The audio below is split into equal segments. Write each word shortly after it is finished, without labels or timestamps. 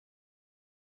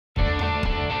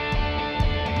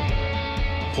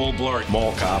Paul Blart,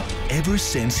 mall cop. Ever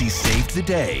since he saved the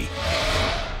day,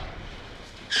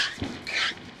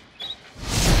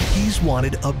 he's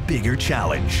wanted a bigger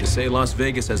challenge. They say Las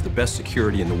Vegas has the best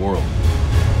security in the world.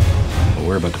 Well,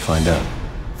 we're about to find out.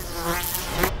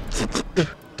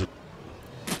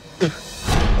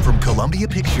 From Columbia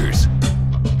Pictures.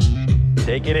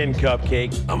 Take it in,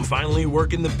 Cupcake. I'm finally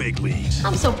working the big leagues.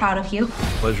 I'm so proud of you.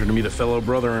 Pleasure to meet a fellow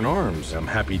brother in arms. I'm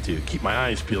happy to keep my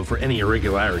eyes peeled for any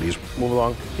irregularities. Move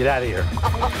along. Get out of here.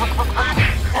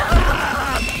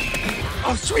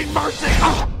 Oh, sweet mercy!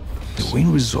 The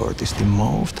Ewing Resort is the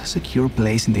most secure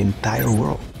place in the entire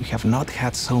world. We have not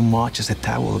had so much as a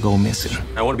towel go missing.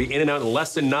 I want to be in and out in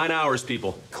less than 9 hours,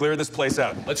 people. Clear this place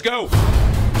out. Let's go!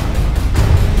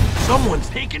 Someone's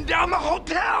taking down the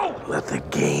hotel! Let the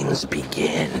games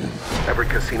begin. Every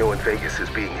casino in Vegas is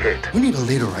being hit. We need a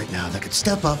leader right now that could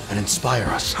step up and inspire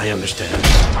us. I understand.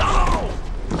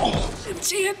 Didn't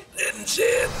see it. Didn't see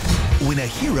it. When a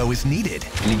hero is needed,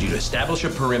 I need you to establish a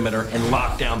perimeter and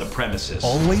lock down the premises.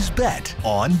 always bet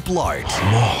on Blart.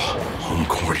 Home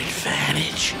court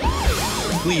advantage.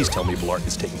 Please tell me Blart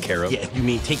is taken care of. Yeah, you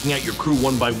mean taking out your crew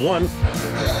one by one?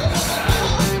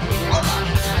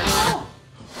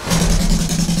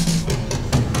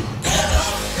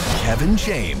 Kevin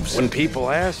James. When people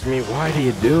ask me, why do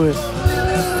you do it?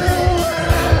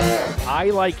 I,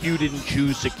 like you, didn't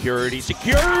choose security.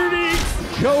 Security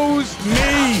chose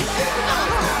me!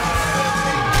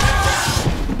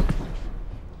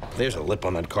 There's a lip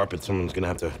on that carpet. Someone's gonna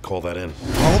have to call that in.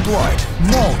 Paul Blart,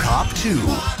 Mall Cop 2.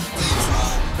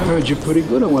 I heard you're pretty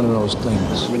good at one of those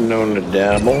things. Been known to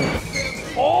dabble.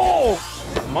 Oh!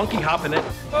 Monkey hopping it.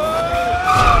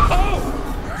 Oh!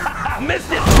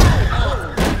 Missed it!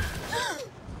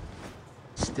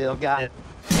 Still got it.